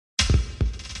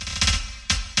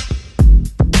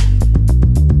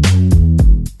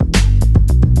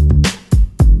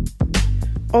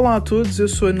Olá a todos, eu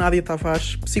sou a Nádia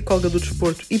Tavares, psicóloga do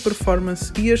desporto e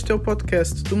performance, e este é o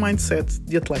podcast do Mindset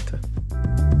de Atleta.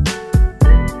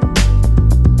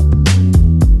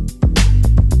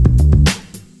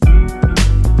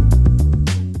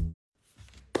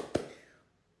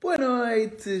 Boa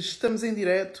noite, estamos em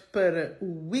direto para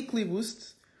o Weekly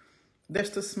Boost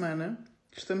desta semana.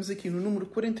 Estamos aqui no número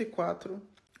 44,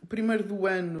 o primeiro do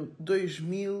ano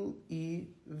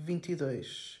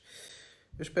 2022.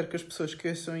 Eu espero que as pessoas que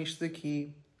ouçam isto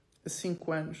daqui a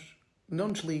 5 anos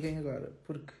não desliguem agora,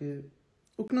 porque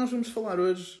o que nós vamos falar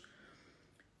hoje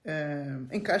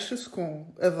encaixa-se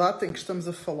com a data em que estamos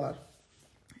a falar,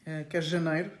 que é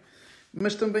janeiro,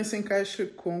 mas também se encaixa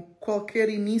com qualquer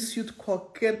início de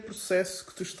qualquer processo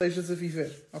que tu estejas a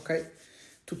viver, ok?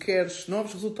 Tu queres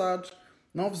novos resultados,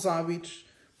 novos hábitos,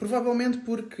 provavelmente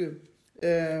porque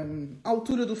a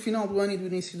altura do final do ano e do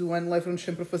início do ano leva-nos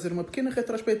sempre a fazer uma pequena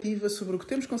retrospectiva sobre o que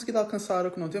temos conseguido alcançar,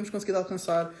 o que não temos conseguido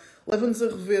alcançar, leva-nos a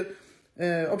rever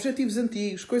objetivos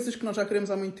antigos, coisas que nós já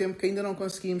queremos há muito tempo que ainda não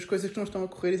conseguimos, coisas que não estão a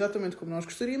correr exatamente como nós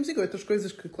gostaríamos e outras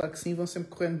coisas que, claro que sim, vão sempre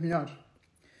correndo melhor.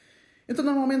 Então,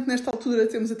 normalmente, nesta altura,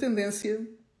 temos a tendência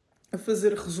a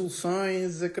fazer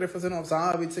resoluções, a querer fazer novos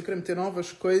hábitos, a querer meter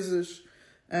novas coisas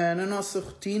na nossa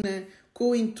rotina,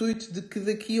 com o intuito de que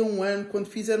daqui a um ano, quando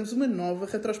fizermos uma nova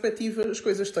retrospectiva, as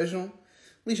coisas estejam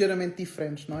ligeiramente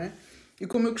diferentes, não é? E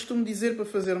como eu costumo dizer,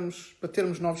 para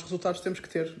termos novos resultados, temos que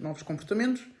ter novos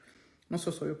comportamentos. Não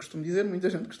sou só eu que costumo dizer, muita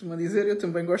gente costuma dizer. Eu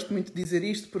também gosto muito de dizer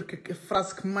isto, porque a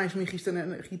frase que mais me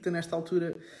irrita nesta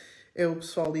altura é o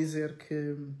pessoal dizer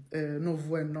que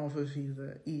novo ano, nova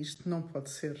vida. E isto não pode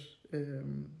ser,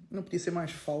 não podia ser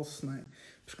mais falso, não é?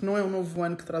 Porque não é um novo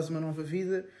ano que traz uma nova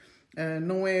vida.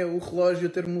 Não é o relógio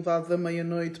ter mudado da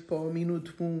meia-noite para o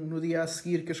minuto 1 no dia a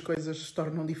seguir que as coisas se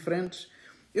tornam diferentes.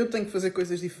 Eu tenho que fazer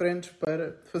coisas diferentes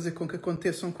para fazer com que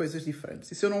aconteçam coisas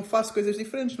diferentes. E se eu não faço coisas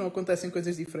diferentes, não acontecem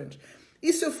coisas diferentes.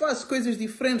 E se eu faço coisas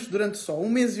diferentes durante só um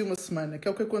mês e uma semana, que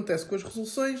é o que acontece com as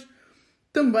resoluções,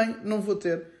 também não vou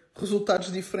ter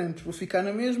resultados diferentes. Vou ficar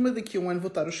na mesma, daqui a um ano vou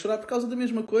estar a chorar por causa da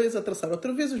mesma coisa, a traçar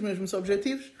outra vez os mesmos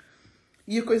objetivos,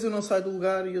 e a coisa não sai do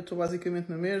lugar e eu estou basicamente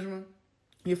na mesma.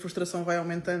 E a frustração vai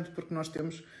aumentando porque nós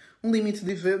temos um limite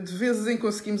de vezes em que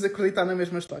conseguimos acreditar na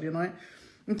mesma história, não é?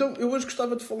 Então, eu hoje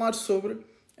gostava de falar sobre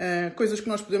coisas que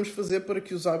nós podemos fazer para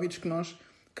que os hábitos que nós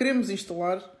queremos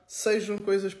instalar sejam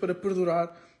coisas para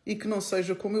perdurar e que não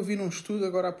seja, como eu vi num estudo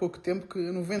agora há pouco tempo, que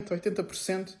 90% a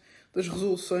 80% das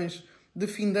resoluções de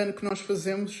fim de ano que nós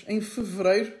fazemos em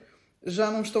fevereiro já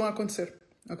não estão a acontecer,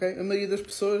 ok? A maioria das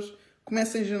pessoas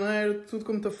começa em janeiro, tudo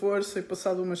com muita força, e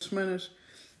passado umas semanas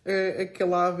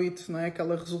aquele hábito, não é?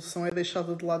 Aquela resolução é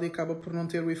deixada de lado e acaba por não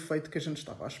ter o efeito que a gente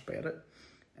estava à espera,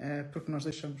 porque nós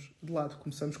deixamos de lado,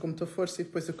 começamos com muita força e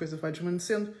depois a coisa vai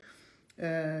desvanecendo,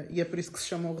 e é por isso que se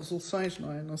chamam resoluções,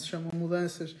 não é? Não se chamam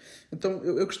mudanças. Então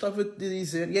eu gostava de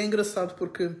dizer, e é engraçado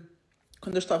porque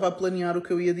quando eu estava a planear o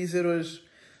que eu ia dizer hoje,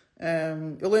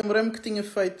 eu lembrei-me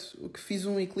que fiz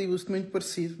um Weekly Boost muito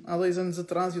parecido há 2 anos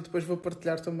atrás, e eu depois vou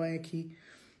partilhar também aqui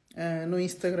no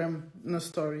Instagram, na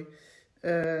Story,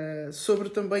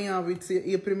 sobre também hábitos,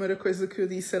 e a primeira coisa que eu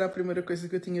disse era a primeira coisa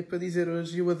que eu tinha para dizer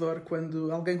hoje, e eu adoro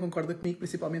quando alguém concorda comigo,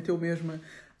 principalmente eu mesma,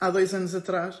 há 2 anos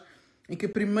atrás, em que a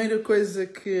primeira coisa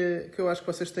que eu acho que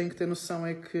vocês têm que ter noção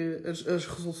é que as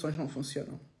resoluções não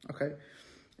funcionam, ok?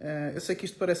 Eu sei que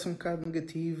isto parece um bocado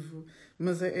negativo,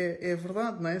 mas é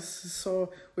verdade, não é? Se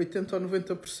só 80% ou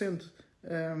 90%,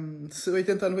 se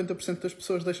 80% ou 90% das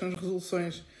pessoas deixam as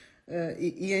resoluções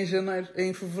e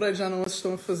em fevereiro já não as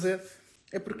estão a fazer,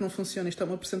 é porque não funciona. Isto é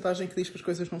uma percentagem que diz que as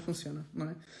coisas não funcionam, não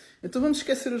é? Então vamos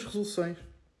esquecer as resoluções.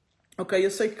 Ok,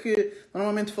 eu sei que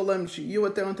normalmente falamos, e eu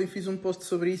até ontem fiz um post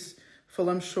sobre isso,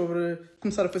 falamos sobre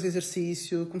começar a fazer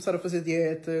exercício, começar a fazer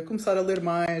dieta, começar a ler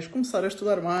mais, começar a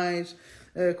estudar mais,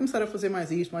 começar a fazer mais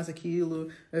isto, mais aquilo,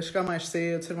 a chegar mais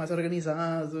cedo, ser mais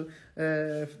organizado,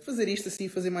 fazer isto assim,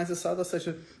 fazer mais assado. Ou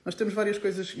seja, nós temos várias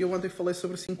coisas. Eu ontem falei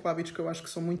sobre 5 hábitos que eu acho que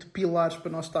são muito pilares para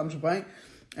nós estarmos bem.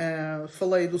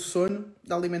 Falei do sono,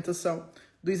 da alimentação,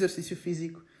 do exercício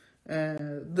físico,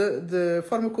 da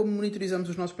forma como monitorizamos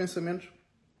os nossos pensamentos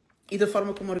e da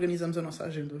forma como organizamos a nossa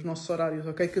agenda, os nossos horários,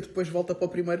 ok? Que depois volta para o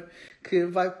primeiro, que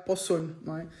vai para o sono,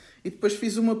 não é? E depois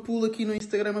fiz uma pool aqui no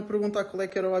Instagram a perguntar qual é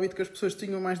que era o hábito que as pessoas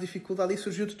tinham mais dificuldade, e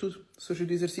surgiu de tudo. Surgiu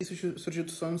de exercício, surgiu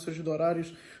de sono, surgiu de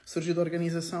horários, surgiu de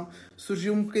organização,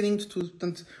 surgiu um bocadinho de tudo.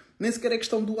 Portanto, nem sequer é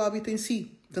questão do hábito em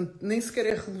si. Portanto, nem sequer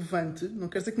é relevante, não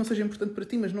quer dizer que não seja importante para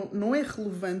ti, mas não é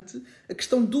relevante a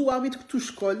questão do hábito que tu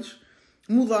escolhes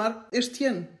mudar este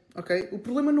ano. Okay? O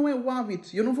problema não é o hábito.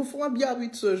 Eu não vou falar de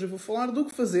hábitos hoje, eu vou falar do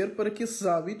que fazer para que esses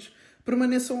hábitos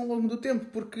permaneçam ao longo do tempo,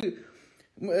 porque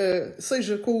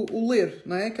Seja com o ler,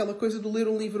 não é? Aquela coisa de ler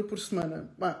um livro por semana.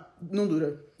 Não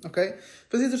dura, ok?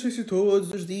 Fazer exercício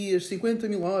todos os dias, 50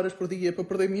 mil horas por dia, para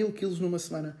perder 1000 quilos numa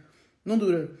semana. Não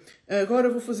dura. Agora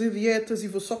vou fazer dietas e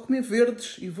vou só comer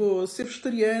verdes, e vou ser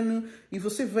vegetariano, e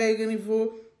vou ser vegan, e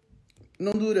vou...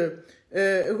 Não dura.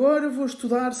 Agora vou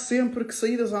estudar sempre que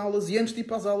sair das aulas, e antes de ir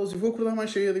para as aulas, e vou acordar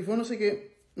mais cedo, e vou não sei o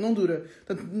quê. Não dura.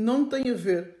 Portanto, não tem a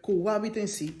ver com o hábito em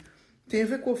si. Tem a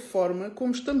ver com a forma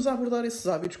como estamos a abordar esses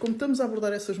hábitos, como estamos a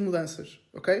abordar essas mudanças,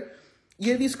 ok?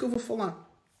 E é disso que eu vou falar.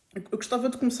 Eu gostava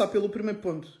de começar pelo primeiro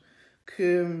ponto,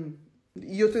 que...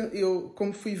 E eu,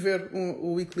 como fui ver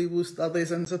o Weekly Boost há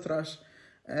 10 anos atrás,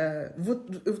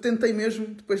 eu tentei mesmo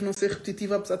depois não ser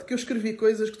repetitiva, apesar de que eu escrevi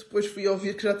coisas que depois fui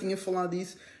ouvir que já tinha falado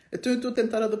disso. Então eu estou a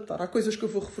tentar adaptar. Há coisas que eu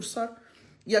vou reforçar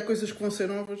e há coisas que vão ser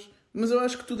novas, mas eu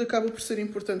acho que tudo acaba por ser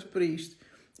importante para isto.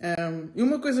 E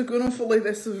uma coisa que eu não falei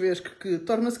dessa vez, que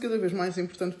torna-se cada vez mais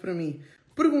importante para mim,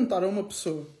 perguntar a uma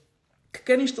pessoa que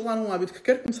quer instalar um hábito, que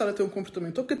quer começar a ter um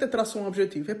comportamento, ou que até traça um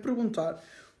objetivo, é perguntar: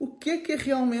 o que é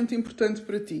realmente importante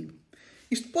para ti?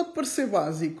 Isto pode parecer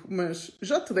básico, mas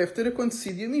já te deve ter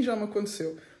acontecido, e a mim já me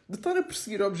aconteceu, de estar a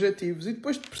perseguir objetivos e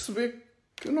depois de perceber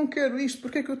que eu não quero isto,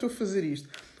 porque é que eu estou a fazer isto?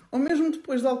 Ou mesmo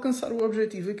depois de alcançar o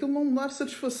objetivo, aquilo não me dá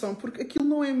satisfação, porque aquilo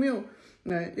não é meu.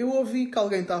 Não é? Eu ouvi que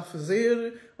alguém está a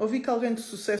fazer, ouvi que alguém de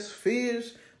sucesso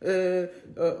fez,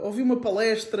 ouvi uma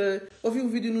palestra, ouvi um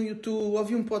vídeo no YouTube,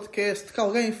 ouvi um podcast que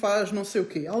alguém faz não sei o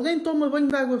quê. Alguém toma banho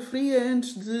de água fria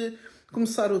antes de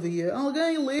começar o dia.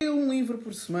 Alguém lê um livro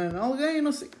por semana. Alguém,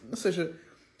 não sei... Ou seja,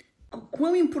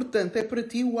 quão importante é para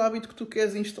ti o hábito que tu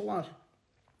queres instalar?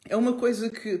 É uma coisa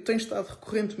que tem estado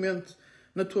recorrentemente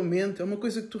na tua mente? É uma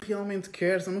coisa que tu realmente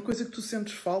queres? É uma coisa que tu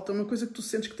sentes falta? É uma coisa que tu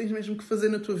sentes que tens mesmo que fazer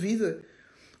na tua vida?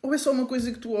 Ou é só uma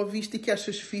coisa que tu ouviste e que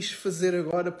achas fixe fazer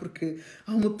agora porque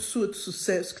há uma pessoa de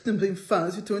sucesso que também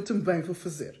faz, então eu também vou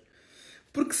fazer?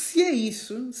 Porque se é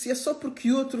isso, se é só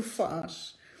porque o outro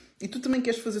faz e tu também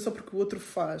queres fazer só porque o outro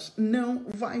faz, não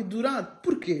vai durar.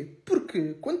 Porquê?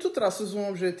 Porque quando tu traças um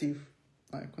objetivo,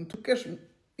 quando tu queres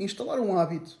instalar um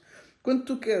hábito, quando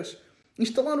tu queres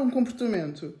instalar um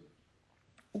comportamento,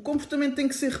 o comportamento tem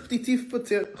que ser repetitivo para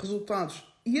ter resultados.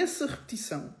 E essa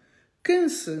repetição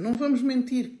cansa, não vamos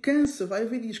mentir, cansa. Vai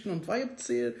haver dias que não te vai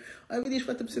apetecer, vai haver dias que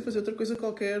vai-te apetecer fazer outra coisa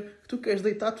qualquer, que tu queres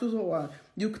deitar tudo ao ar.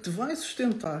 E o que te vai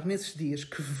sustentar nesses dias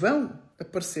que vão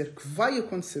aparecer, que vai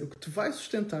acontecer, o que te vai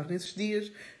sustentar nesses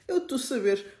dias é o tu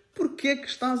saberes porque é que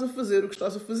estás a fazer o que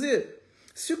estás a fazer.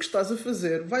 Se o que estás a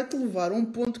fazer vai-te levar a um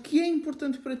ponto que é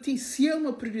importante para ti, se é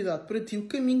uma prioridade para ti, o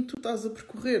caminho que tu estás a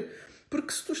percorrer.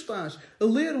 Porque se tu estás a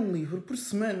ler um livro por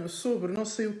semana sobre não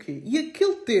sei o quê, e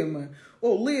aquele tema,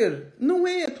 ou ler, não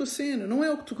é a tua cena, não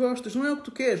é o que tu gostas, não é o que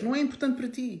tu queres, não é importante para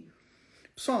ti.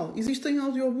 Pessoal, existem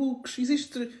audiobooks,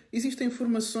 existem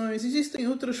informações, existem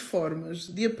outras formas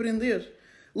de aprender.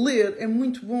 Ler é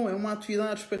muito bom, é uma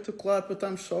atividade espetacular para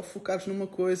estarmos só focados numa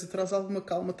coisa, traz alguma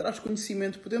calma, traz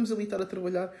conhecimento, podemos ali estar a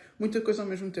trabalhar muita coisa ao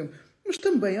mesmo tempo. Mas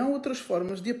também há outras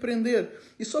formas de aprender.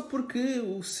 E só porque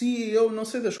o CEO, não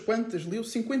sei das quantas, leu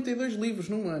 52 livros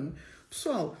num ano.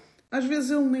 Pessoal, às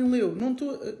vezes ele nem leu. Não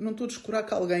estou a descurar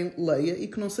que alguém leia e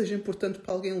que não seja importante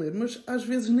para alguém ler, mas às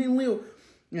vezes nem leu.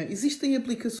 Existem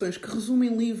aplicações que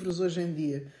resumem livros hoje em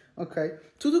dia. Okay?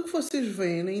 Tudo o que vocês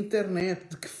veem na internet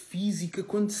de que física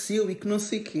aconteceu e que não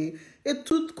sei o quê, é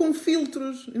tudo com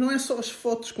filtros. E não é só as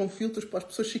fotos com filtros para as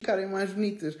pessoas ficarem mais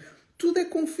bonitas. Tudo é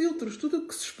com filtros. Tudo o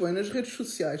que se expõe nas redes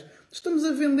sociais. Estamos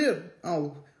a vender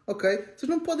algo. Ok? Vocês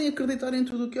não podem acreditar em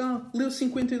tudo o que leu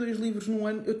 52 livros num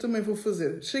ano, eu também vou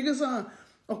fazer. Chegas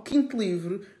ao quinto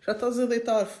livro, já estás a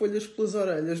deitar folhas pelas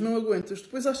orelhas, não aguentas,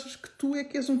 depois achas que tu é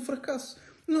que és um fracasso.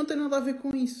 Não tem nada a ver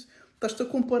com isso. Estás-te a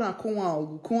comparar com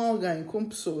algo, com alguém, com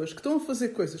pessoas que estão a fazer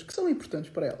coisas que são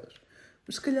importantes para elas,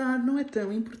 mas se calhar não é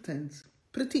tão importante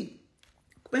para ti.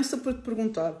 Começa por te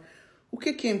perguntar o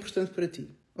que é importante para ti.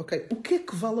 Okay? O que é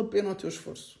que vale a pena o teu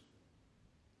esforço?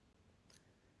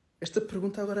 Esta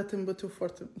pergunta agora até me bateu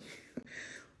forte a mim.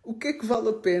 O que é que vale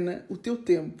a pena o teu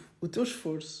tempo, o teu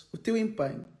esforço, o teu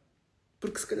empenho?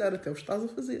 Porque se calhar até o estás a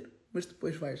fazer, mas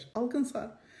depois vais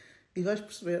alcançar e vais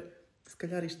perceber que se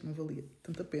calhar isto não valia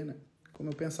tanta pena como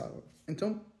eu pensava.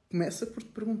 Então começa por te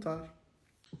perguntar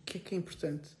o que é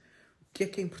importante? O que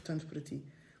é importante para ti?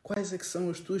 Quais é que são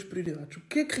as tuas prioridades? O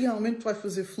que é que realmente te vai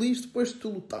fazer feliz depois de tu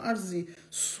lutares e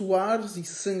suares e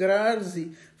sangrares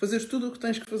e fazeres tudo o que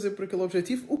tens que fazer por aquele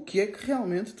objetivo? O que é que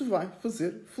realmente te vai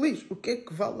fazer feliz? O que é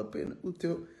que vale a pena o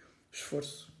teu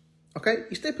esforço? Ok?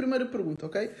 Isto é a primeira pergunta,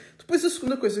 ok? Depois a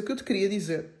segunda coisa que eu te queria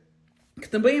dizer, que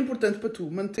também é importante para tu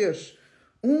manteres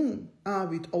um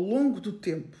hábito ao longo do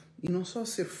tempo e não só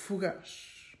ser fugaz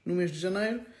no mês de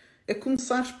janeiro, é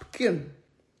começares pequeno,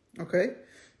 ok?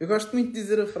 Eu gosto muito de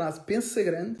dizer a frase, pensa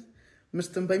grande, mas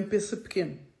também pensa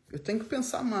pequeno. Eu tenho que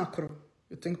pensar macro.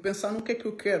 Eu tenho que pensar no que é que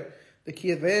eu quero.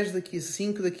 Daqui a 10, daqui a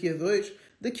 5, daqui a 2,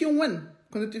 daqui a um ano.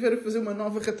 Quando eu estiver a fazer uma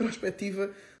nova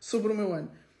retrospectiva sobre o meu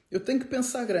ano. Eu tenho que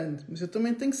pensar grande, mas eu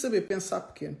também tenho que saber pensar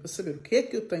pequeno. Para saber o que é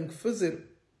que eu tenho que fazer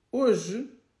hoje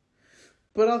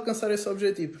para alcançar esse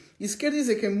objetivo. Isso quer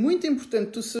dizer que é muito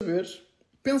importante tu saberes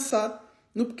pensar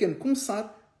no pequeno.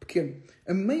 Começar pequeno.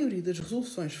 A maioria das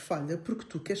resoluções falha porque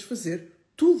tu queres fazer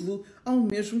tudo ao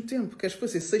mesmo tempo. Queres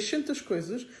fazer 600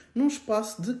 coisas num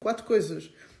espaço de 4 coisas.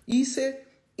 E isso é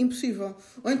impossível.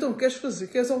 Ou então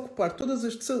queres ocupar todas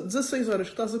as 16 horas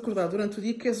que estás acordado durante o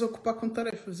dia, queres ocupar com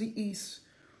tarefas. E isso,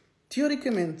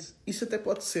 teoricamente, isso até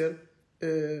pode ser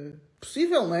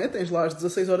possível, não é? Tens lá as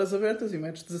 16 horas abertas e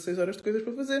metes 16 horas de coisas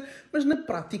para fazer, mas na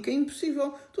prática é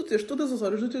impossível. Tu tens todas as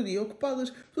horas do teu dia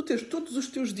ocupadas, tu tens todos os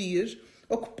teus dias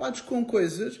ocupados com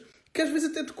coisas que às vezes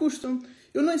até te custam.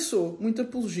 Eu nem sou muito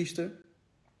apologista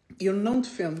e eu não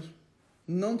defendo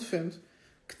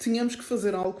que tenhamos que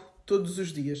fazer algo todos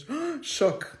os dias.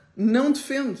 Choque! Não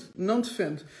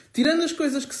defendo. Tirando as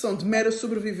coisas que são de mera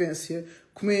sobrevivência,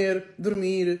 comer,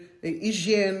 dormir,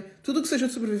 higiene, tudo o que seja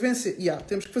de sobrevivência,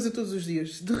 temos que fazer todos os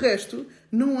dias. De resto,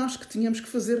 não acho que tenhamos que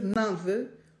fazer nada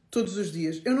todos os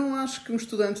dias. Eu não acho que um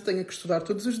estudante tenha que estudar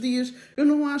todos os dias. Eu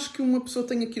não acho que uma pessoa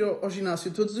tenha que ir ao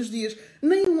ginásio todos os dias.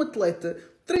 Nem um atleta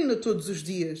treina todos os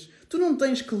dias. Tu não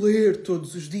tens que ler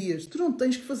todos os dias. Tu não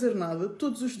tens que fazer nada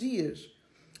todos os dias.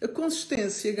 A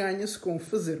consistência ganha-se com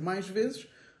fazer mais vezes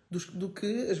do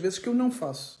que as vezes que eu não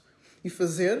faço. E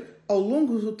fazer ao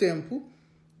longo do tempo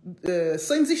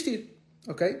sem desistir.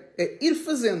 Ok? É ir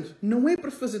fazendo. Não é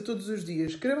para fazer todos os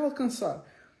dias. Querer alcançar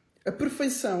a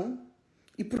perfeição.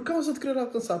 E por causa de querer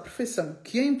alcançar a perfeição,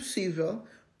 que é impossível,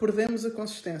 perdemos a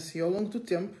consistência. E ao longo do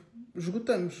tempo,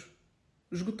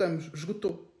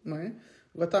 esgotou, não é?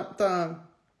 Agora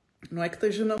não é que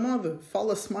esteja na moda,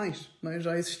 fala-se mais, não é?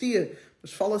 Já existia,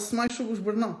 mas fala-se mais sobre os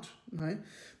burnouts, não é?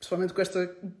 Principalmente com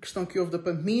esta questão que houve da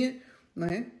pandemia, não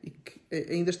é? E que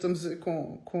ainda estamos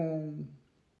com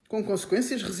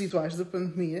consequências residuais da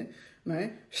pandemia, não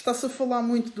é? Está-se a falar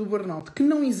muito do burnout, que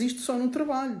não existe só no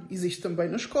trabalho, existe também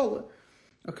na escola.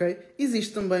 Okay?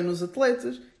 Existe também nos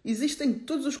atletas, existe em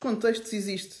todos os contextos,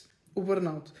 existe o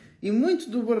burnout. E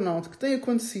muito do burnout que tem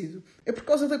acontecido é por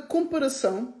causa da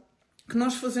comparação que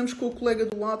nós fazemos com o colega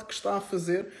do lado que está a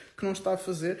fazer, que não está a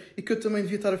fazer e que eu também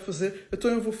devia estar a fazer. Então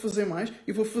eu vou fazer mais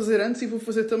e vou fazer antes e vou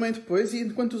fazer também depois, e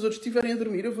enquanto os outros estiverem a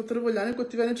dormir eu vou trabalhar, enquanto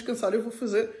estiverem a descansar eu vou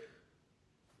fazer.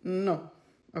 Não.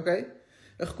 Ok?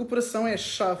 A recuperação é a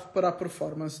chave para a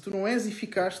performance. Tu não és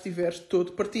eficaz se estiveres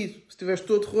todo partido. Se estiveres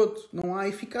todo roto, não há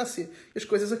eficácia. As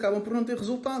coisas acabam por não ter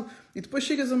resultado. E depois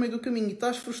chegas ao meio do caminho e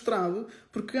estás frustrado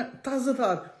porque estás a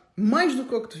dar mais do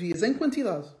que o que devias, em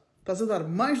quantidade. Estás a dar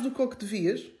mais do que o que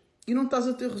devias e não estás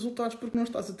a ter resultados porque não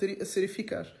estás a ser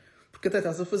eficaz. Porque até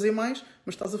estás a fazer mais,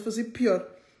 mas estás a fazer pior.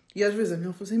 E às vezes é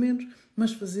melhor fazer menos,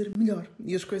 mas fazer melhor.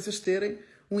 E as coisas terem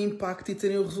um impacto e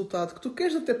terem o resultado que tu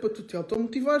queres, até para tu te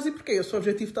automotivares, e porque é esse o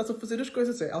objetivo que estás a fazer as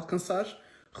coisas, é alcançares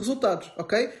resultados,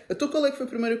 ok? Então qual é que foi a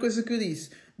primeira coisa que eu disse?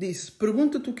 Disse,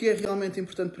 pergunta-te o que é realmente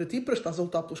importante para ti, para estás a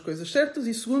lutar pelas coisas certas,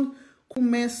 e segundo,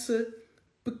 começa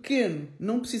pequeno,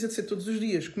 não precisa de ser todos os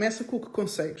dias, começa com o que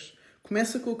consegues,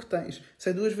 começa com o que tens.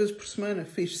 Se é 2 vezes por semana,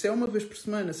 fixe. Se é 1 vez por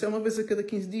semana, se é 1 vez a cada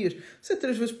 15 dias, se é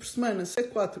 3 vezes por semana, se é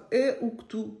 4, é o que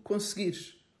tu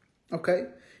conseguires, ok?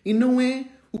 E não é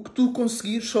o que tu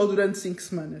conseguires só durante 5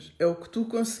 semanas. É o que tu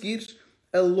conseguires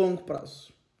a longo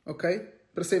prazo. Ok?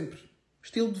 Para sempre.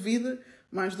 Estilo de vida,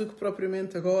 mais do que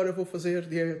propriamente agora vou fazer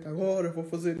dieta, agora vou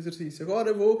fazer exercício,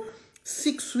 agora vou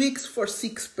 6 weeks for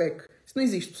 6 pack. Isso não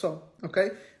existe, pessoal.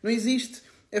 Ok? Não existe.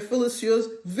 É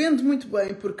falacioso. Vende muito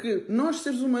bem porque nós,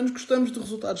 seres humanos, gostamos de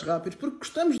resultados rápidos, porque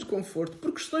gostamos de conforto,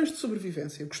 por questões de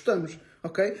sobrevivência. Gostamos.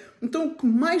 Ok? Então o que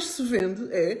mais se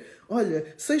vende é,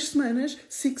 olha, 6 semanas,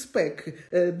 6-pack,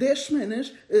 10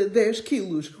 semanas, 10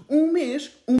 quilos, 1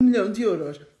 mês, 1 milhão de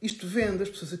euros. Isto vende, as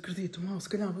pessoas acreditam, se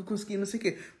calhar vou conseguir, não sei o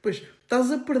quê. Pois,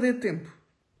 estás a perder tempo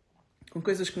com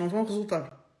coisas que não vão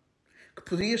resultar. Que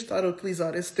podias estar a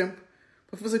utilizar esse tempo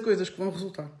para fazer coisas que vão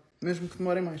resultar. Mesmo que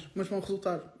demorem mais, mas vão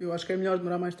resultar. Eu acho que é melhor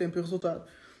demorar mais tempo e resultar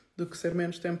do que ser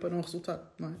menos tempo para não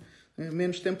resultar, não é?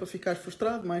 Menos tempo para ficar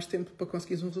frustrado, mais tempo para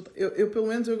conseguires um resultado. Eu pelo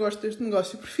menos, eu gosto deste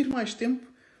negócio. Eu prefiro mais tempo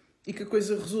e que a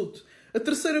coisa resulte. A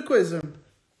terceira coisa,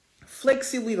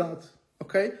 flexibilidade,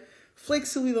 ok?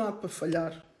 Flexibilidade para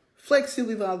falhar,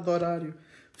 flexibilidade de horário,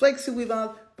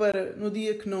 flexibilidade para, no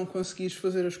dia que não conseguires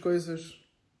fazer as coisas,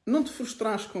 não te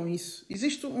frustrares com isso.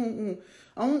 Existe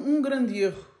há um grande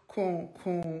erro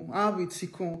com hábitos e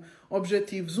com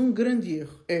objetivos, um grande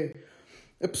erro é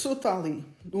a pessoa está ali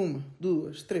 1,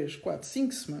 2, 3, 4,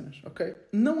 5 semanas, ok?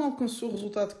 Não alcançou o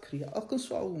resultado que queria.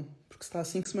 Alcançou algum. Porque se está há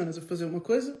 5 semanas a fazer uma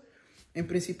coisa, em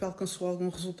princípio alcançou algum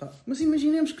resultado. Mas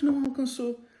imaginemos que não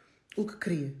alcançou o que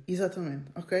queria. Exatamente,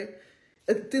 ok?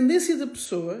 A tendência da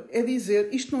pessoa é dizer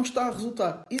isto não está a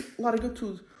resultar e larga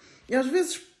tudo. E às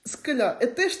vezes, se calhar,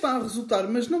 até está a resultar,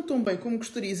 mas não tão bem como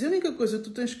gostarias. E a única coisa que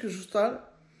tu tens que ajustar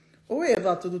ou é a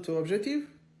data do teu objetivo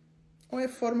ou é a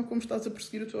forma como estás a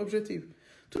perseguir o teu objetivo.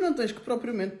 Tu não tens que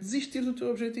propriamente desistir do teu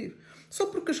objetivo. Só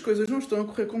porque as coisas não estão a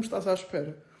correr como estás à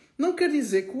espera. Não quer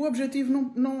dizer que o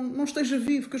objetivo não esteja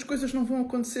vivo, que as coisas não vão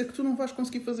acontecer, que tu não vais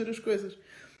conseguir fazer as coisas.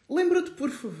 Lembra-te, por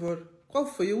favor, qual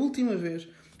foi a última vez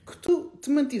que tu te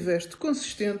mantiveste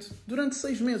consistente durante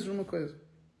 6 meses numa coisa?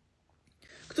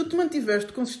 Que tu te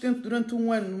mantiveste consistente durante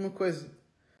 1 ano numa coisa?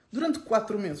 Durante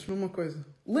 4 meses numa coisa?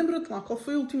 Lembra-te lá qual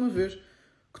foi a última vez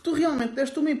que tu realmente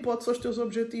deste uma hipótese aos teus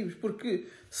objetivos. Porque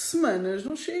semanas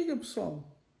não chega, pessoal.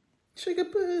 Chega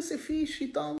para ser fixe e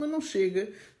tal, mas não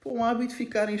chega para um hábito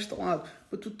ficar instalado.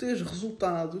 Para tu teres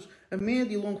resultados a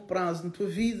médio e longo prazo na tua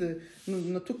vida,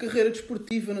 na tua carreira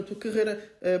desportiva, na tua carreira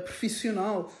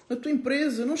profissional, na tua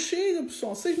empresa. Não chega,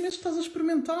 pessoal. 6 meses estás a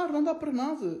experimentar, não dá para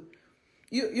nada.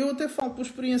 Eu até falo por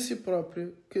experiência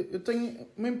própria, que eu tenho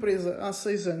uma empresa há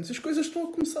 6 anos e as coisas estão a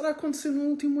começar a acontecer no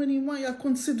último ano e meio, a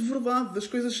acontecer de verdade, das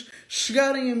coisas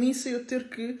chegarem a mim sem eu ter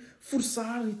que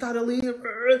forçar e estar ali.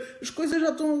 As coisas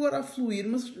já estão agora a fluir,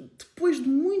 mas depois de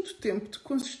muito tempo de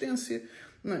consistência.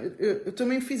 Não, eu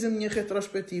também fiz a minha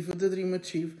retrospectiva da Dream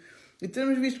Achieve e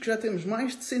temos visto que já temos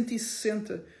mais de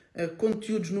 160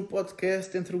 conteúdos no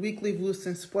podcast, entre o Weekly Boost,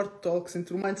 entre Sport Talks,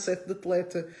 entre o Mindset de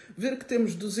Atleta, ver que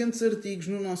temos 200 artigos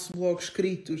no nosso blog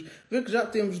escritos, ver que já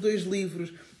temos 2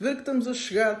 livros, ver que estamos a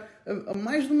chegar a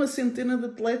mais de uma centena de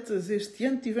atletas. Este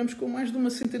ano tivemos com mais de uma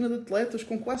centena de atletas,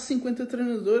 com quase 50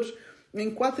 treinadores,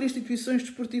 em 4 instituições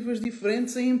desportivas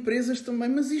diferentes, em empresas também,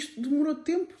 mas isto demorou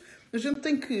tempo. A gente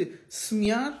tem que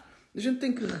semear, a gente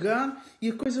tem que regar e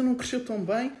a coisa não cresceu tão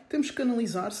bem. Temos que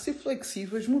analisar, ser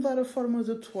flexíveis, mudar a forma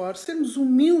de atuar, sermos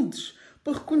humildes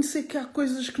para reconhecer que há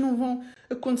coisas que não vão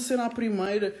acontecer à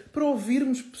primeira, para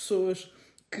ouvirmos pessoas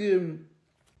que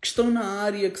estão na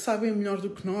área, que sabem melhor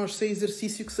do que nós, se é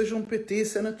exercício, que seja um PT,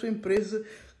 se é na tua empresa,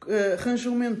 arranja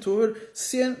um mentor,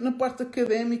 se é na parte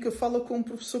académica, fala com um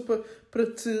professor para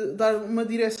te dar uma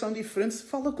direção diferente,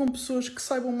 fala com pessoas que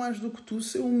saibam mais do que tu,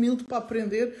 ser humilde para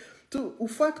aprender. O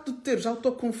facto de teres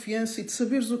autoconfiança e de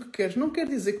saberes o que queres não quer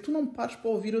dizer que tu não pares para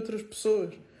ouvir outras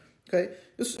pessoas. Okay?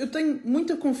 Eu tenho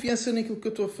muita confiança naquilo que eu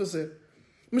estou a fazer.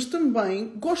 Mas também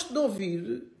gosto de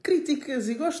ouvir críticas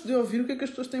e gosto de ouvir o que é que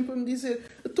as pessoas têm para me dizer.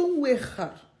 Então o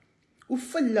errar, o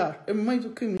falhar a meio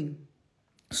do caminho,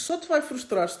 só te vai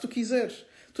frustrar se tu quiseres.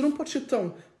 Tu não podes ser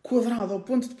tão quadrado ao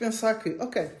ponto de pensar que,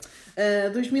 ok,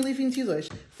 2022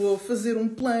 vou fazer um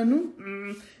plano,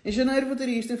 em janeiro vou ter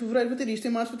isto, em fevereiro vou ter isto, em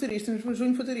março vou ter isto, em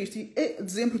junho vou ter isto, e em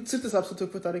dezembro de certeza absoluta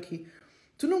que vou estar aqui.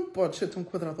 Tu não podes ser tão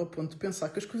quadrado ao ponto de pensar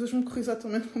que as coisas vão correr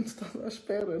exatamente como tu estás à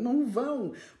espera. Não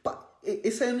vão. Pá,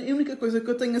 essa é a única coisa que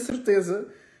eu tenho a certeza,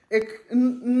 é que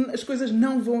as coisas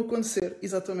não vão acontecer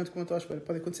exatamente como eu estou à espera.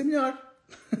 Pode acontecer melhor.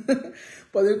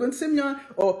 Pode acontecer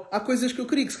melhor. Ou há coisas que eu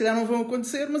queria que se calhar não vão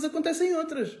acontecer, mas acontecem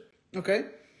outras.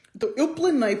 Ok? Então eu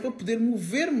planei para poder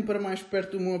mover-me para mais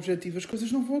perto do meu objetivo. As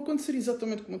coisas não vão acontecer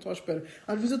exatamente como eu estou à espera.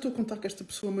 Às vezes eu estou a contar que esta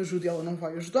pessoa me ajude e ela não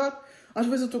vai ajudar. Às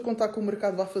vezes eu estou a contar que o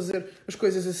mercado vai fazer as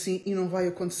coisas assim e não vai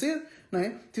acontecer. Não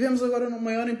é? Tivemos agora no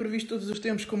maior imprevisto de todos os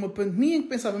tempos com uma pandemia em que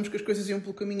pensávamos que as coisas iam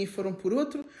pelo caminho e foram por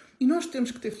outro. E nós temos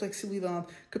que ter flexibilidade,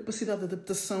 capacidade de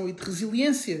adaptação e de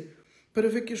resiliência para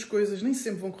ver que as coisas nem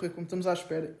sempre vão correr como estamos à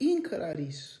espera e encarar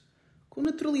isso com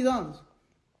naturalidade.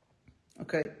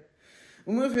 Ok?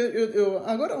 Uma vez, eu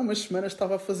agora há umas semanas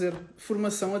estava a fazer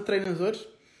formação a treinadores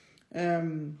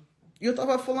e eu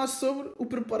estava a falar sobre o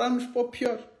prepararmos para o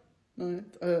pior. Não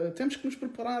é? Temos que nos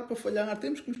preparar para falhar,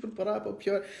 temos que nos preparar para o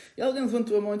pior. E alguém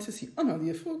levantou a mão e disse assim: "Oh,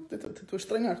 Nádia, estou a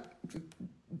estranhar.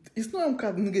 Isso não é um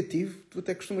bocado negativo? Tu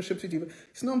até costumas ser positiva.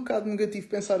 Isso não é um bocado negativo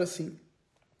pensar assim?"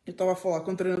 Eu estava a falar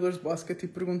com treinadores de basquete e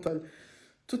perguntei-lhe: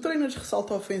 "Tu treinas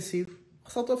ressalto ofensivo?"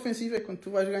 Ressalto ofensivo é quando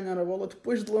tu vais ganhar a bola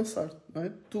depois de lançar, não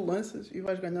é? Tu lanças e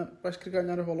vais querer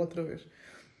ganhar a bola outra vez.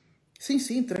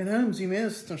 Sim, treinamos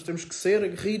imenso, nós temos que ser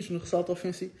aguerridos no ressalto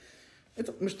ofensivo.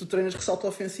 Então, mas tu treinas ressalto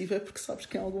ofensivo é porque sabes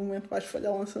que em algum momento vais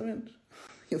falhar lançamentos.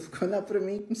 Ele ficou a olhar para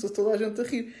mim e começou toda a gente a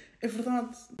rir. É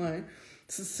verdade, não é?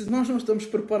 Se nós não estamos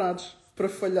preparados para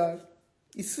falhar,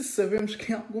 e se sabemos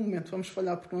que em algum momento vamos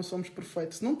falhar porque não somos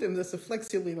perfeitos, se não temos essa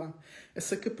flexibilidade,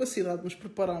 essa capacidade de nos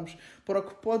prepararmos para o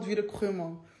que pode vir a correr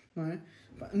mal, não é?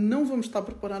 Não vamos estar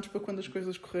preparados para quando as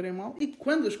coisas correrem mal e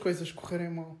quando as coisas correrem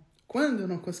mal. Quando eu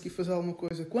não conseguir fazer alguma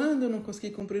coisa, quando eu não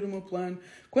conseguir cumprir o meu plano,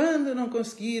 quando eu não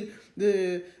conseguir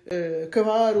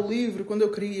acabar o livro quando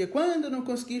eu queria, quando eu não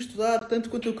conseguir estudar tanto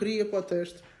quanto eu queria para o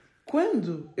teste,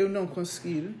 quando eu não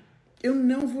conseguir, eu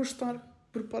não vou estar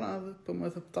preparada para me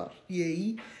adaptar. E é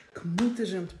aí que muita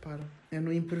gente para. É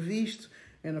no imprevisto,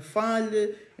 é na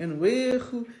falha, é no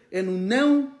erro, é no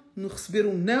não, no receber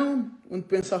um não, onde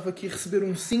pensava que ia receber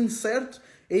um sim certo.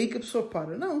 É aí que a pessoa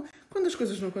para. Não, quando as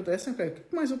coisas não acontecem, okay, o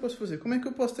que mais eu posso fazer? Como é que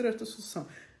eu posso ter esta solução?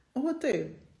 Ou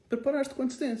até preparar-te com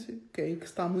antecedência, que é aí que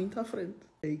está muito à frente.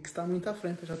 É aí que está muito à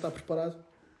frente, já está preparado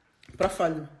para a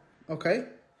falha. Ok?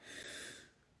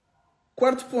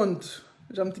 Quarto ponto.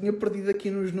 Já me tinha perdido aqui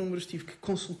nos números, tive que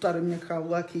consultar a minha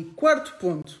cábula aqui. Quarto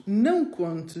ponto. Não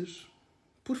contes,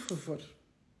 por favor,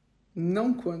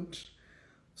 não contes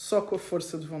só com a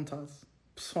força de vontade.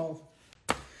 Pessoal,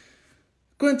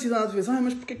 quantidade de vezes,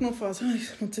 mas porquê que não fazes?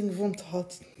 Não tenho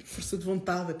vontade. Força de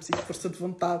vontade, é preciso força de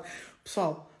vontade.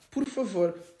 Pessoal, por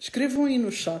favor, escrevam aí no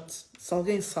chat, se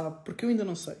alguém sabe, porque eu ainda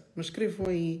não sei, mas escrevam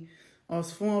aí, ou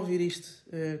se vão ouvir isto,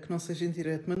 que não seja em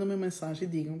direto, mandem-me uma mensagem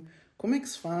e digam-me como é que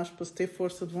se faz para se ter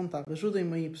força de vontade.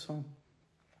 Ajudem-me aí, pessoal.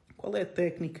 Qual é a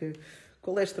técnica?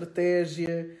 Qual é a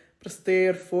estratégia para se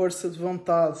ter força de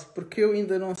vontade? Porque eu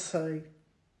ainda não sei.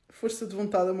 Força de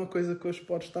vontade é uma coisa que hoje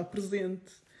pode estar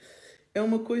presente. É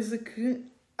uma coisa que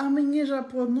amanhã já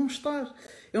pode não estar.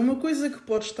 É uma coisa que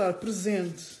pode estar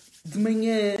presente de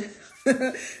manhã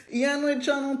e à noite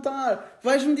já não estar.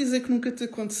 Vais-me dizer que nunca te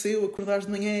aconteceu acordares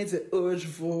de manhã e dizer hoje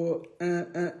vou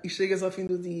e chegas ao fim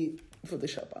do dia vou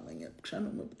deixar para amanhã porque já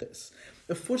não me apetece.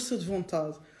 A força de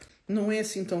vontade não é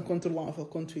assim tão controlável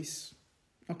quanto isso.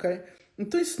 Ok?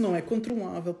 Então isso não é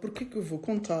controlável. Porquê que eu vou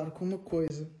contar com uma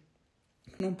coisa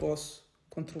que não posso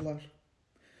controlar?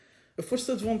 A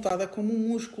força de vontade é como um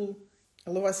músculo.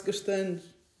 Ela vai-se gastando,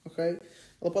 ok?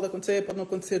 Ela pode acontecer, pode não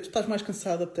acontecer. Tu estás mais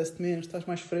cansado, apetece-te menos. Estás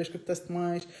mais fresco, apetece-te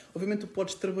mais. Obviamente tu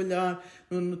podes trabalhar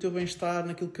no teu bem-estar,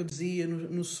 naquilo que eu dizia,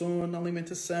 no sono, na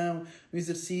alimentação, no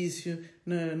exercício,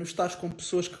 no estares com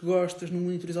pessoas que gostas, no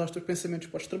monitorizar os teus pensamentos.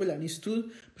 Podes trabalhar nisso tudo,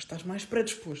 mas estás mais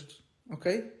predisposto,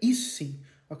 ok? Isso sim,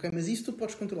 ok? Mas isso tu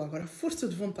podes controlar. Agora, a força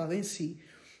de vontade em si,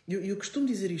 eu costumo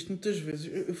dizer isto muitas vezes.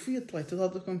 Eu fui atleta de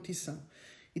alta competição.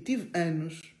 E tive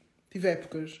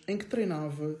épocas em que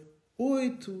treinava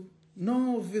 8,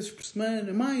 9 vezes por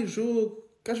semana, mais jogo,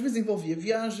 que às vezes envolvia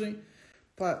viagem.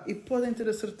 E podem ter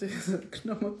a certeza que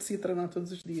não me apetecia treinar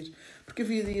todos os dias. Porque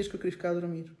havia dias que eu queria ficar a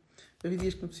dormir. Havia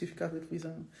dias que me apetecia ficar a ver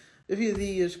televisão. Havia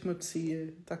dias que me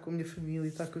apetecia estar com a minha família,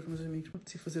 estar com os meus amigos. Me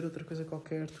apetecia fazer outra coisa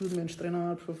qualquer. Tudo menos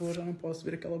treinar, por favor. Já não posso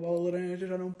ver aquela bola laranja.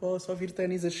 Já não posso ouvir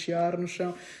ténis a chiar no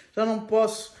chão. Já não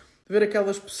posso ver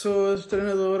aquelas pessoas, o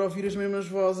treinador, ouvir as mesmas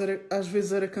vozes, às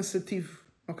vezes era cansativo,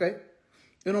 ok?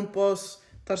 Eu não posso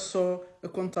estar só a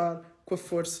contar com a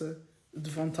força de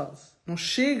vontade. Não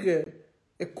chega,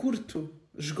 é curto,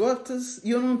 esgota-se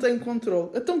e eu não tenho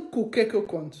controle. Então, com o que é que eu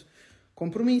conto?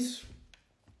 Compromisso,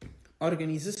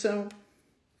 organização,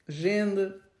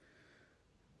 agenda,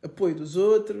 apoio dos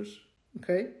outros,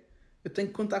 ok? Eu tenho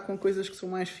que contar com coisas que são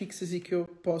mais fixas e que eu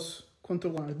posso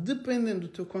controlar. Dependendo do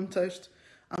teu contexto,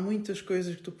 há muitas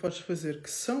coisas que tu podes fazer que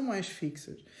são mais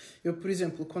fixas. Eu, por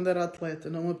exemplo, quando era atleta,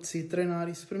 não me apetecia treinar.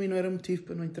 Isso para mim não era motivo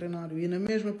para não ir treinar. Eu ia na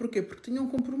mesma. Porquê? Porque tinha um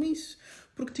compromisso.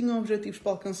 Porque tinha objetivos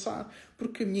para alcançar.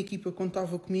 Porque a minha equipa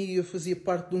contava comigo e eu fazia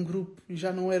parte de um grupo. E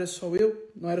já não era só eu.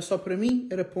 Não era só para mim.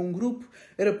 Era para um grupo.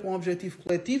 Era para um objetivo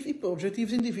coletivo e para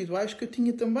objetivos individuais que eu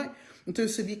tinha também. Então eu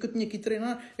sabia que eu tinha que ir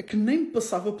treinar. É que nem me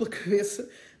passava pela cabeça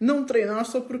não treinar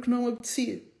só porque não me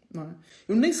apetecia. Não é?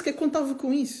 Eu nem sequer contava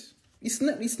com isso. Isso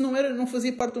não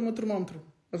fazia parte do meu termómetro,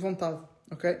 a vontade,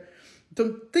 ok?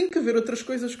 Então tem que haver outras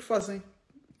coisas que fazem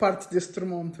parte desse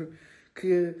termómetro,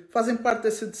 que fazem parte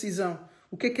dessa decisão.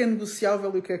 O que é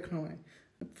negociável e o que é que não é.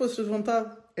 A força de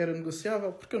vontade era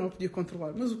negociável porque eu não podia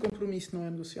controlar, mas o compromisso não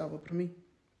é negociável para mim.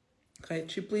 Okay? A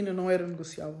disciplina não era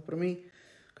negociável para mim.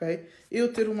 Okay?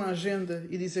 Eu ter uma agenda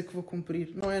e dizer que vou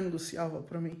cumprir não é negociável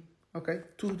para mim. Okay?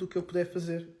 Tudo o que eu puder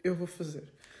fazer, eu vou fazer.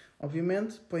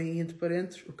 Obviamente, põe entre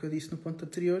parênteses o que eu disse no ponto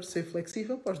anterior, ser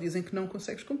flexível para os dias em que não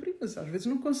consegues cumprir, mas às vezes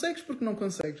não consegues porque não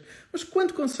consegues. Mas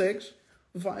quando consegues,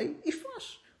 vai e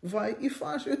faz. Vai e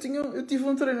faz. Eu tive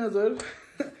um treinador,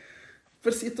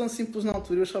 parecia tão simples na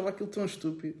altura, eu achava aquilo tão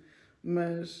estúpido,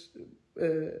 mas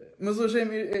hoje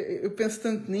eu penso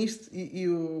tanto nisto e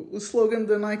o slogan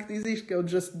da Nike diz isto, que é o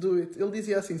Just Do It. Ele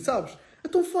dizia assim, sabes?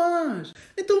 Então faz!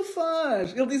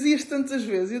 Ele dizia isto tantas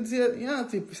vezes. Eu dizia,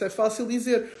 isso é fácil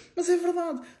dizer. Mas é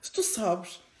verdade. Se tu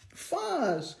sabes,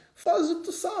 faz! Faz o que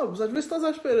tu sabes. Às vezes estás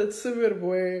à espera de saber,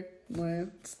 bué, não é?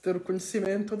 De ter o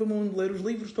conhecimento, todo mundo, ler os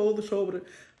livros todos sobre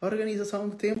a organização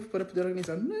de tempo para poder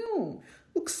organizar. Não!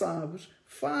 O que sabes,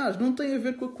 faz. Não tem a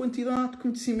ver com a quantidade de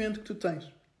conhecimento que tu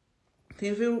tens. Tem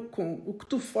a ver com o que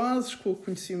tu fazes com o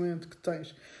conhecimento que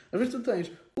tens. Às vezes tu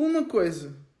tens uma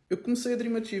coisa. Eu comecei a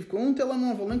Dream Achieve com um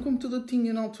telemóvel, nem computador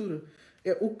tinha na altura.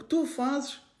 É o que tu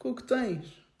fazes com o que tens.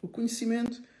 O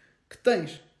conhecimento que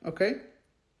tens. Ok?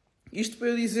 Isto para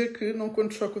eu dizer que não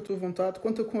contes só com a tua vontade,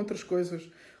 conta com outras coisas,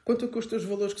 conta com os teus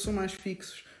valores que são mais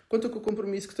fixos, conta com o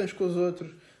compromisso que tens com os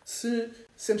outros. Se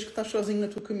sentes que estás sozinho na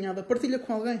tua caminhada, partilha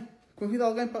com alguém. Convida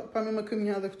alguém para a mesma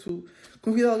caminhada que tu.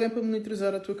 Convida alguém para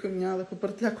monitorizar a tua caminhada, para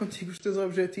partilhar contigo os teus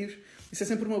objetivos. Isso é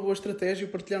sempre uma boa estratégia,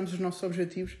 partilharmos os nossos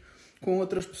objetivos com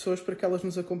outras pessoas para que elas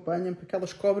nos acompanhem, para que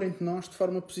elas cobrem de nós de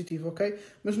forma positiva, ok?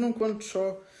 Mas não contes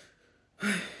só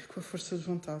com a força de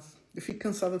vontade. Eu fico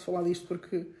cansada de falar disto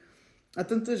porque há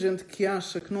tanta gente que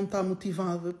acha que não está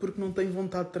motivada porque não tem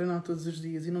vontade de treinar todos os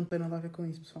dias e não tem nada a ver com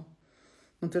isso, pessoal.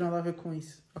 Não tem nada a ver com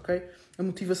isso, ok? A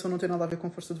motivação não tem nada a ver com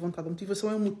força de vontade. A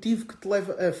motivação é o motivo que te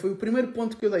leva a... Foi o primeiro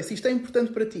ponto que eu dei. Se isto é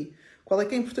importante para ti, qual é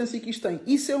que é a importância que isto tem?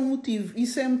 Isso é o motivo,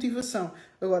 isso é a motivação.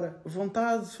 Agora,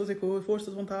 vontade de fazer com a força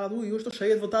de vontade. Ui, eu estou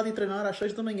cheia de vontade de treinar às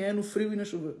 6 da manhã, no frio e na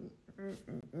chuva.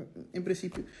 Em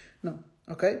princípio, não,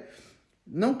 ok?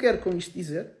 Não quero com isto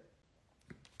dizer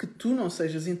que tu não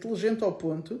sejas inteligente ao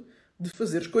ponto de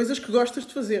fazer as coisas que gostas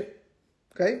de fazer.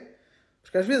 Ok?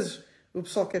 Porque às vezes o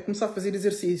pessoal quer começar a fazer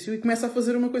exercício e começa a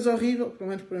fazer uma coisa horrível, pelo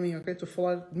menos para mim, ok? Estou a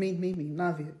falar de mim,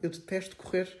 Nádia. Eu detesto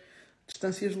correr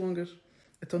distâncias longas.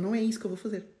 Então não é isso que eu vou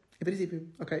fazer. Em princípio,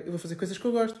 ok? Eu vou fazer coisas que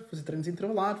eu gosto, fazer treinos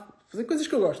intervalados, fazer coisas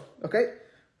que eu gosto, ok?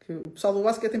 Que o pessoal do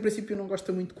basquete, em princípio, não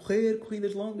gosta muito de correr,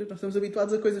 corridas longas, nós estamos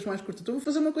habituados a coisas mais curtas. Então vou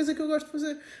fazer uma coisa que eu gosto de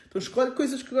fazer. Então escolhe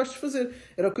coisas que gostes de fazer.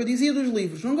 Era o que eu dizia dos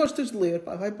livros. Não gostas de ler?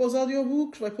 Pá, vai para os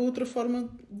audiobooks, vai para outra forma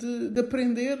de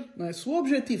aprender. Não é? Se o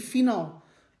objetivo final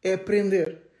é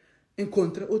aprender,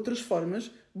 encontra outras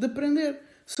formas de aprender.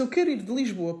 Se eu quero ir de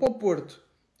Lisboa para o Porto,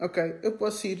 ok, eu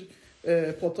posso ir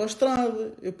pela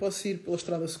autoestrada, eu posso ir pela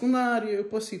estrada secundária, eu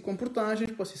posso ir com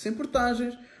portagens, posso ir sem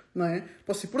portagens, não é?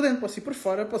 Posso ir por dentro, posso ir por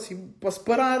fora, posso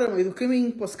parar ao meio do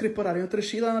caminho, posso querer parar em outras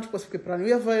cidades, posso querer parar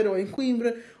em Aveiro, ou em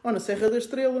Coimbra, ou na Serra da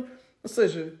Estrela. Ou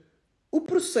seja, o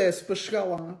processo para chegar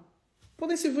lá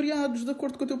podem ser variados de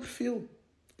acordo com o teu perfil.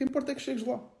 O que importa é que chegues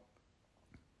lá.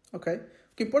 Ok?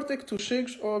 O que importa é que tu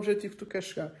chegues ao objetivo que tu queres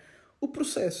chegar. O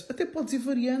processo até podes ir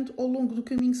variando ao longo do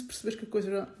caminho se perceberes que a coisa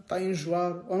já está a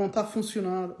enjoar, ou não está a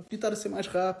funcionar, ou podia estar a ser mais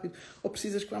rápido, ou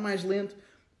precisas que vá mais lento.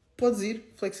 Podes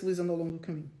ir flexibilizando ao longo do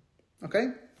caminho.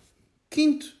 Ok?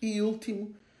 Quinto e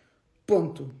último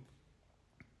ponto,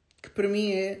 que para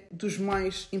mim é dos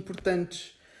mais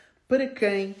importantes para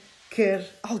quem quer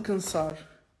alcançar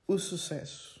o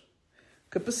sucesso.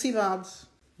 Capacidade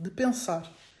de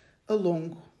pensar a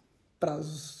longo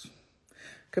prazo.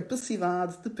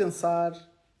 Capacidade de pensar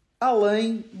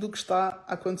além do que está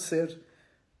a acontecer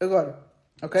agora.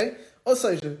 Ok? Ou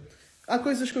seja, há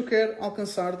coisas que eu quero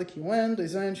alcançar daqui a 1 ano,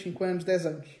 2 anos, 5 anos, 10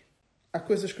 anos. Há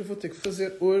coisas que eu vou ter que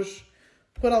fazer hoje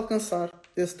para alcançar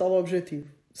esse tal objetivo.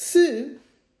 Se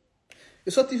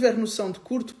eu só tiver noção de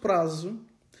curto prazo,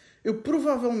 eu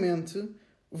provavelmente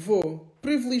vou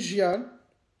privilegiar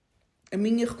a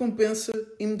minha recompensa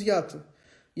imediata.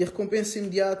 E a recompensa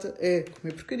imediata é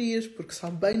comer porcarias, porque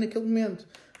sabe bem naquele momento.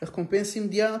 A recompensa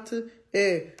imediata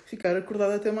é ficar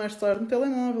acordado até mais tarde no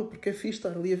telemóvel, porque é fixe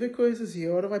estar ali a ver coisas e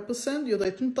a hora vai passando e eu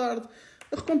deito-me tarde.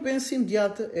 A recompensa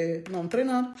imediata é não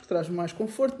treinar, porque traz mais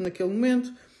conforto naquele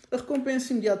momento. A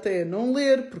recompensa imediata é não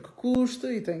ler, porque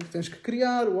custa e tens que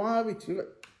criar o hábito.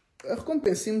 A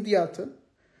recompensa imediata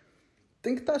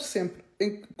tem que estar sempre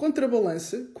em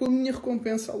contrabalança com a minha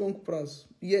recompensa a longo prazo.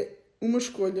 E é uma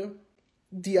escolha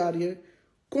diária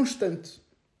constante.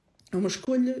 É uma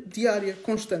escolha diária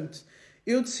constante.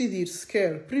 Eu decidir se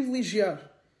quero privilegiar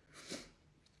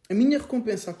a minha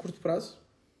recompensa a curto prazo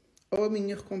ou a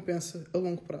minha recompensa a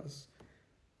longo prazo.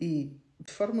 E,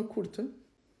 de forma curta,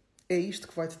 é isto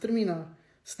que vai determinar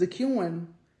se daqui a 1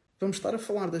 ano vamos estar a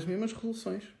falar das mesmas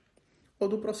resoluções ou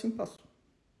do próximo passo.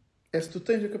 É se tu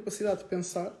tens a capacidade de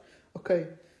pensar, ok,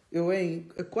 eu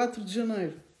a 4 de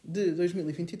janeiro de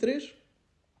 2023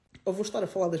 ou vou estar a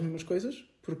falar das mesmas coisas,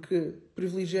 porque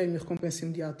privilegiei a minha recompensa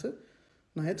imediata,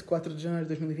 não é? De 4 de janeiro de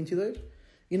 2022,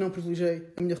 e não privilegiei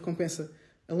a minha recompensa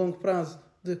a longo prazo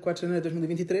de 4 de janeiro de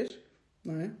 2023,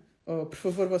 não é? Ou, por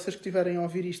favor, vocês que estiverem a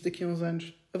ouvir isto daqui a uns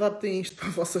anos, adaptem isto para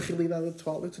a vossa realidade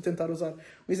atual. Eu estou a tentar usar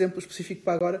um exemplo específico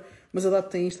para agora, mas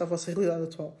adaptem isto à vossa realidade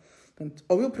atual. Portanto,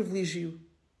 ou eu privilegio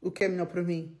o que é melhor para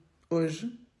mim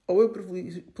hoje, ou eu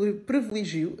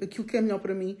privilegio aquilo que é melhor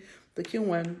para mim daqui a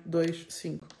 1 ano, 2,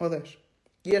 5 ou 10.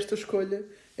 E esta escolha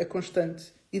é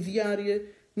constante e diária.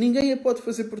 Ninguém a pode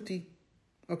fazer por ti.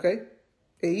 Ok?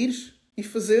 É ires e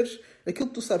fazeres aquilo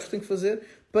que tu sabes que tens que fazer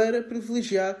para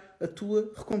privilegiar a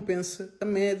tua recompensa a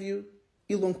médio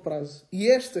e longo prazo. E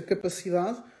esta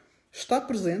capacidade está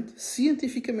presente,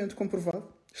 cientificamente comprovado,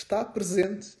 está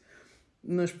presente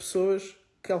nas pessoas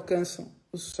que alcançam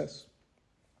o sucesso.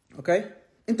 Ok?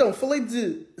 Então, falei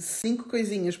de 5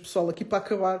 coisinhas, pessoal, aqui para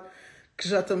acabar, que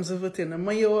já estamos a bater na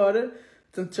meia hora.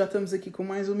 Portanto, já estamos aqui com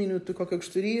mais 1 minuto do que eu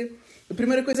gostaria. A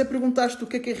primeira coisa é perguntar-te o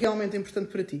que é realmente importante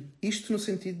para ti. Isto no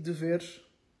sentido de veres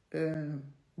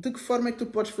de que forma é que tu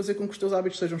podes fazer com que os teus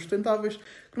hábitos sejam sustentáveis,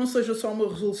 que não seja só uma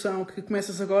resolução que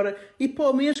começas agora e para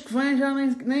o mês que vem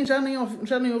já nem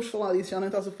ouves falar disso, já nem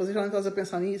estás a fazer, já nem estás a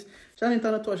pensar nisso, já nem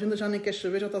está na tua agenda, já nem queres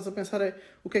saber, já estás a pensar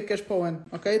o que é que queres para o ano.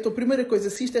 Ok? Então, a primeira coisa,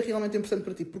 se isto é realmente importante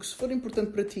para ti, porque se for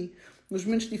importante para ti, nos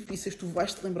momentos difíceis, tu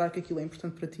vais-te lembrar que aquilo é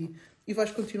importante para ti e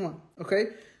vais continuar,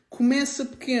 ok? Começa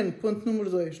pequeno, ponto número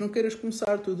 2. Não queiras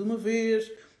começar tudo de uma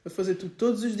vez, a fazer tudo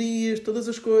todos os dias, todas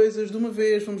as coisas de uma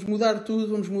vez, vamos mudar tudo,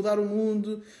 vamos mudar o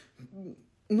mundo.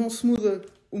 Não se muda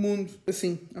o mundo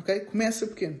assim, ok? Começa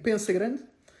pequeno. Pensa grande,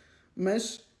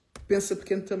 mas pensa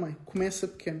pequeno também. Começa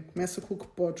pequeno. Começa com o que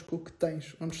podes, com o que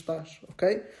tens, onde estás,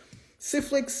 ok? Ser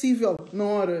flexível na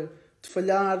hora de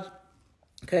falhar.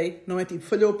 Ok? Não é tipo,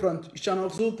 falhou, pronto, isto já não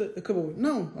resulta, acabou.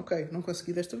 Não, ok, não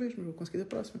consegui desta vez, mas vou conseguir da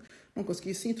próxima. Não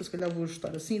consegui assim, então se calhar vou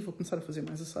ajustar assim, vou começar a fazer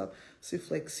mais assado. Ser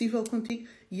flexível contigo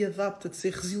e adapta-te,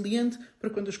 ser resiliente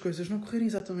para quando as coisas não correrem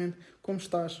exatamente como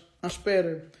estás à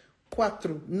espera.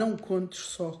 4, não contes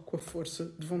só com a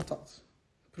força de vontade.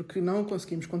 Porque não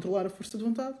conseguimos controlar a força de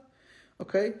vontade.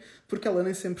 Ok? Porque ela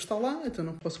nem sempre está lá, então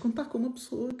não posso contar com uma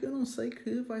pessoa que eu não sei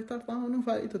que vai estar lá ou não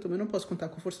vai. Então também não posso contar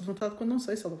com a força de vontade quando não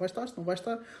sei se ela vai estar, se não vai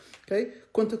estar. Ok?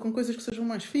 Conta com coisas que sejam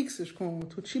mais fixas, com a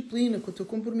tua disciplina, com o teu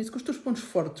compromisso, com os teus pontos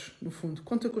fortes, no fundo.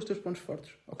 Conta com os teus pontos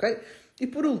fortes. Ok? E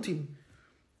por último,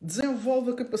 desenvolve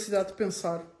a capacidade de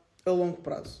pensar a longo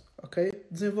prazo. Ok?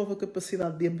 Desenvolve a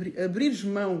capacidade de abrires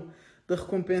mão da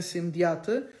recompensa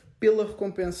imediata pela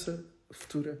recompensa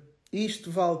futura. E isto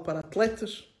vale para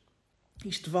atletas,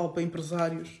 isto vale para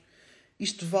empresários,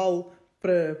 isto vale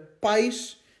para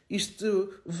pais,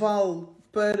 isto vale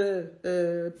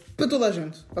para toda a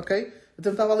gente, ok?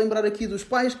 Eu estava a lembrar aqui dos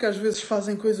pais que às vezes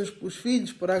fazem coisas pelos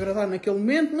filhos para agradar naquele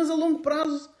momento, mas a longo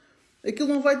prazo aquilo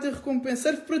não vai ter recompensa.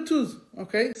 Serve para tudo,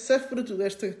 ok? Serve para tudo.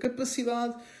 Esta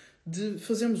capacidade de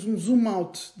fazermos um zoom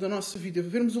out da nossa vida,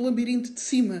 vermos o labirinto de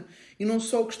cima e não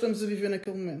só o que estamos a viver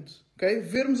naquele momento. Okay?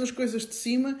 Vermos as coisas de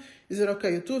cima e dizer,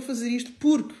 ok, eu estou a fazer isto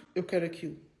porque eu quero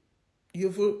aquilo. E eu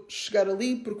vou chegar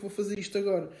ali porque vou fazer isto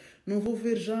agora. Não vou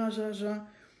ver já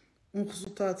um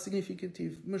resultado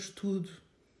significativo. Mas tudo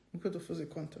o que eu estou a fazer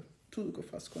conta. Tudo o que eu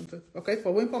faço conta. Ok? Para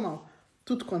o bem e para o mal.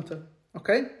 Tudo conta.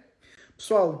 Ok?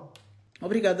 Pessoal,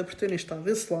 obrigada por terem estado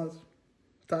desse lado.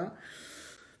 Tá?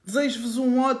 Desejo-vos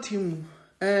um ótimo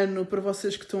ano para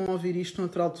vocês que estão a ouvir isto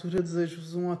noutra altura.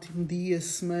 Desejo-vos um ótimo dia,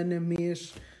 semana,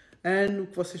 mês, ano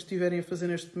que vocês estiverem a fazer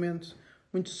neste momento.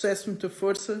 Muito sucesso, muita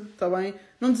força, está bem?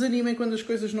 Não desanimem quando as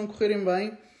coisas não correrem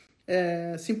bem.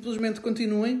 Simplesmente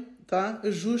continuem, tá?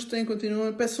 Ajustem,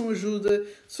 continuem, peçam ajuda.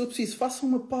 Se for preciso, façam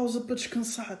uma pausa para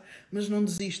descansar, mas não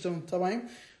desistam, está bem?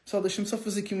 Pessoal, deixem-me só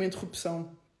fazer aqui uma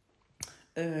interrupção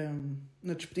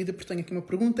na despedida, porque tenho aqui uma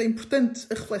pergunta. É importante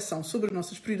a reflexão sobre as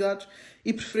nossas prioridades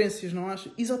e preferências, não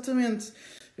acho? Exatamente.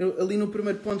 Eu, ali no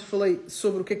primeiro ponto, falei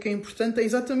sobre o que é importante. É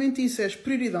exatamente isso, é as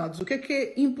prioridades. O que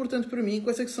é importante para mim?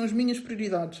 Quais é que são as minhas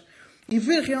prioridades? E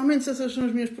ver realmente se essas são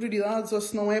as minhas prioridades ou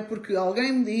se não é porque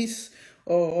alguém me disse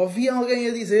ou ouvi alguém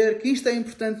a dizer que isto é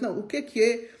importante. Não, o que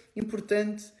é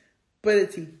importante para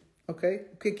ti? Ok?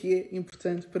 O que é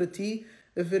importante para ti?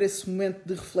 Haver esse momento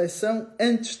de reflexão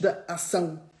antes da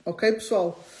ação. Ok,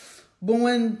 pessoal? Bom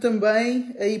ano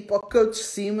também aí para o Coach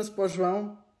Simas, para o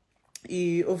João.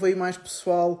 E houve aí mais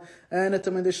pessoal. A Ana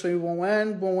também deixou aí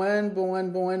bom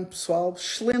ano, pessoal.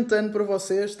 Excelente ano para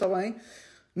vocês, está bem?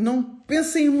 Não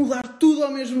pensem em mudar tudo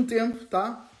ao mesmo tempo,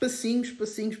 tá? Passinhos.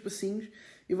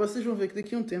 E vocês vão ver que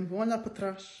daqui a um tempo vão olhar para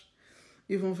trás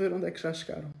e vão ver onde é que já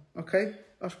chegaram, ok?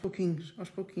 Aos pouquinhos.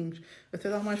 Até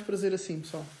dá mais prazer assim,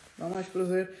 pessoal. Dá mais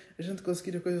prazer a gente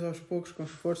conseguir as coisas aos poucos, com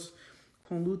esforço,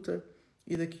 com luta.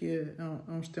 E daqui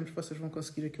a uns tempos vocês vão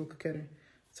conseguir aquilo que querem.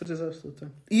 Certeza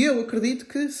absoluta. E eu acredito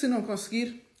que se não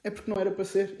conseguir é porque não era para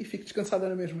ser e fico descansada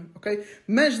na mesma, ok?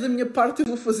 Mas da minha parte eu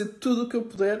vou fazer tudo o que eu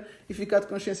puder e ficar de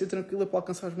consciência tranquila para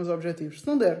alcançar os meus objetivos. Se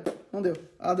não der, não deu.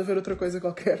 Há de haver outra coisa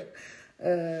qualquer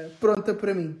pronta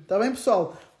para mim. Está bem,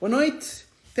 pessoal? Boa noite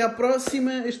Até à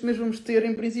próxima. Este mês vamos ter,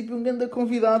 em princípio, um grande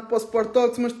convidado para o Sport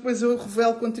Talks, mas depois eu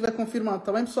revelo quando estiver confirmado.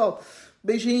 Está bem, pessoal?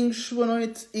 Beijinhos, boa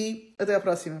noite e até à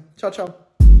próxima. Tchau, tchau.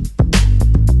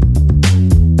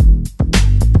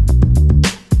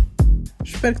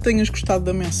 Espero que tenhas gostado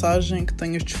da mensagem, que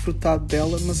tenhas desfrutado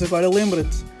dela, mas agora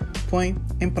lembra-te, põe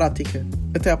em prática.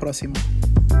 Até à próxima.